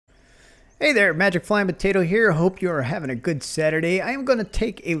Hey there, Magic Flying Potato here. Hope you are having a good Saturday. I am going to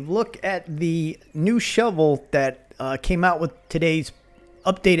take a look at the new shovel that came out with today's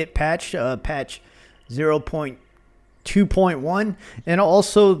updated patch, patch 0.2.1, and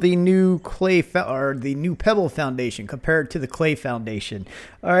also the new the new Pebble Foundation compared to the Clay Foundation.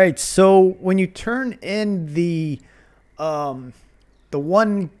 All right, so when you turn in the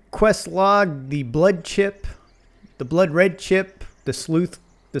one quest log, the blood chip, the blood red chip, the sleuth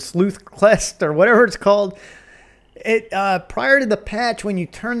quest, or whatever it's called, it prior to the patch, when you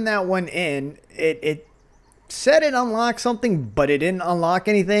turn that one in, it said it unlocked something, but it didn't unlock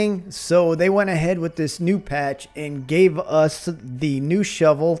anything. So they went ahead with this new patch and gave us the new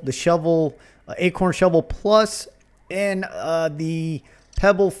shovel, the shovel, Acorn Shovel Plus, and the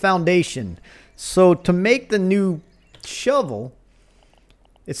Pebble Foundation. So to make the new shovel,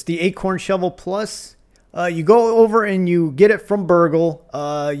 it's the Acorn Shovel Plus. You go over and you get it from Burgle.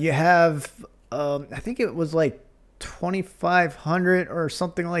 You have, I think it was like 2,500 or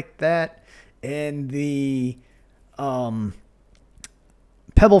something like that. And the Pebble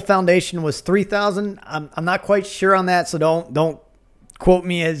Foundation was 3,000. I'm not quite sure on that, so don't quote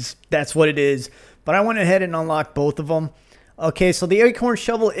me as that's what it is. But I went ahead and unlocked both of them. Okay, so the Acorn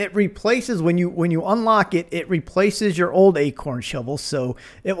Shovel, it replaces, when you unlock it, it replaces your old Acorn Shovel. So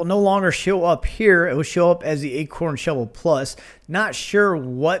it will no longer show up here. It will show up as the Acorn Shovel Plus. Not sure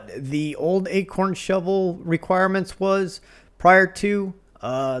what the old Acorn Shovel requirements was prior to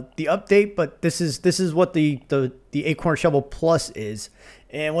the update, but this is what the Acorn Shovel Plus is.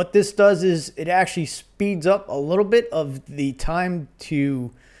 And what this does is it actually speeds up a little bit of the time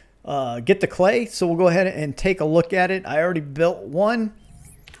to get the clay. So we'll go ahead and take a look at it. I already built one.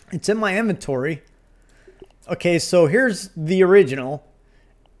 It's in my inventory. Okay, so here's the original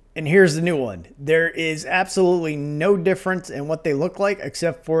and here's the new one. There is absolutely no difference in what they look like,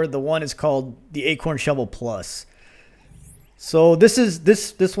 except for the one is called the Acorn Shovel Plus. So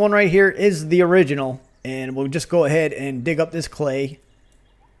this one right here is the original, and we'll just go ahead and dig up this clay.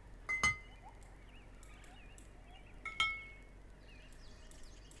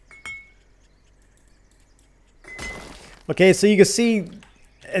 Okay, so you can see,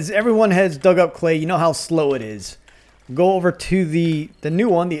 as everyone has dug up clay, you know how slow it is. Go over to the new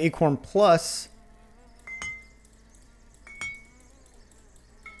one, the Acorn Plus.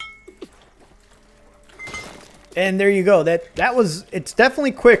 And there you go. It's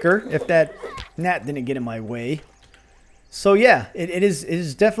definitely quicker, if that gnat didn't get in my way. So yeah, it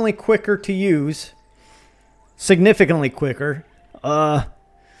is definitely quicker to use. Significantly quicker.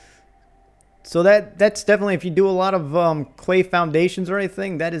 So that's definitely, if you do a lot of clay foundations or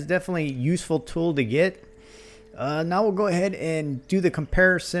anything, that is definitely a useful tool to get. Now we'll go ahead and do the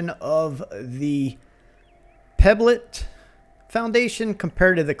comparison of the Pebblet Foundation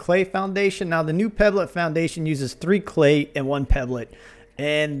compared to the Clay Foundation. Now the new Pebblet Foundation uses 3 clay and 1 pebblet,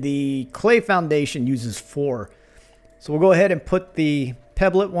 and the Clay Foundation uses 4. So we'll go ahead and put the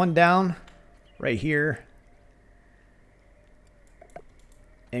pebblet one down right here.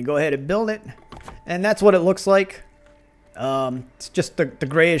 And go ahead and build it. And that's what it looks like. It's just the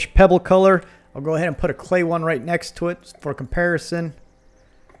grayish pebble color. I'll go ahead and put a clay one right next to it for comparison.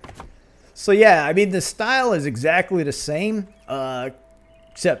 So yeah, I mean, the style is exactly the same.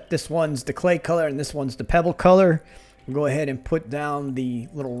 Except this one's the clay color and this one's the pebble color. We'll go ahead and put down the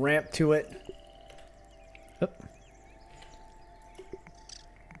little ramp to it. Oop.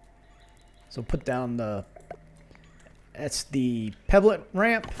 So put down that's the pebblet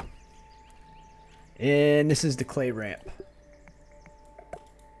ramp, and this is the clay ramp.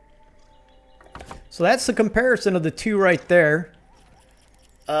 So that's the comparison of the two right there.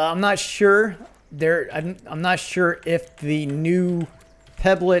 I'm not sure I'm not sure if the new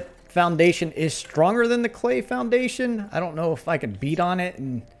Pebblet Foundation is stronger than the Clay Foundation. I don't know if I can beat on it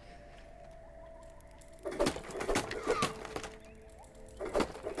and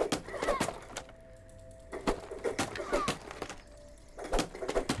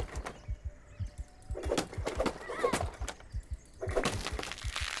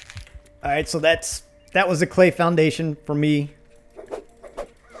Alright, so that was the Clay Foundation for me.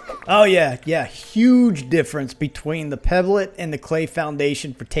 Oh yeah, huge difference between the Pebblet and the Clay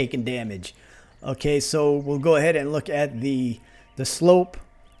Foundation for taking damage. Okay, so we'll go ahead and look at the slope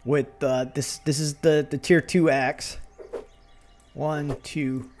with this is the tier 2 axe. 1,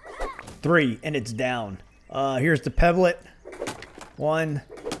 2, 3, and it's down. Here's the Pebblet. 1,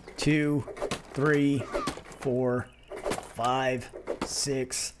 2, 3, 4, 5,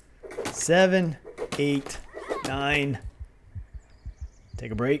 6, 7, 8, 9.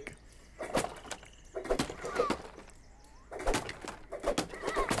 Take a break.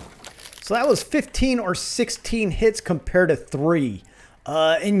 So that was 15 or 16 hits compared to 3.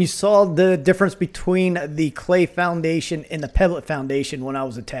 And you saw the difference between the clay foundation and the Pebblet foundation when I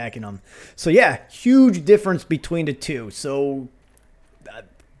was attacking them. So yeah, huge difference between the two. So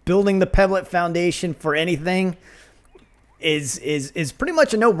building the Pebblet foundation for anything is pretty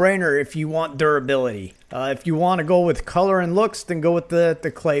much a no-brainer if you want durability. If you want to go with color and looks, then go with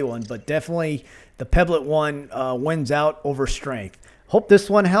the clay one. But definitely the Pebblet one wins out over strength. Hope this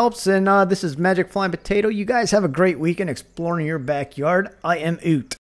one helps, and this is Magic Flying Potato. You guys have a great weekend exploring your backyard. I am out.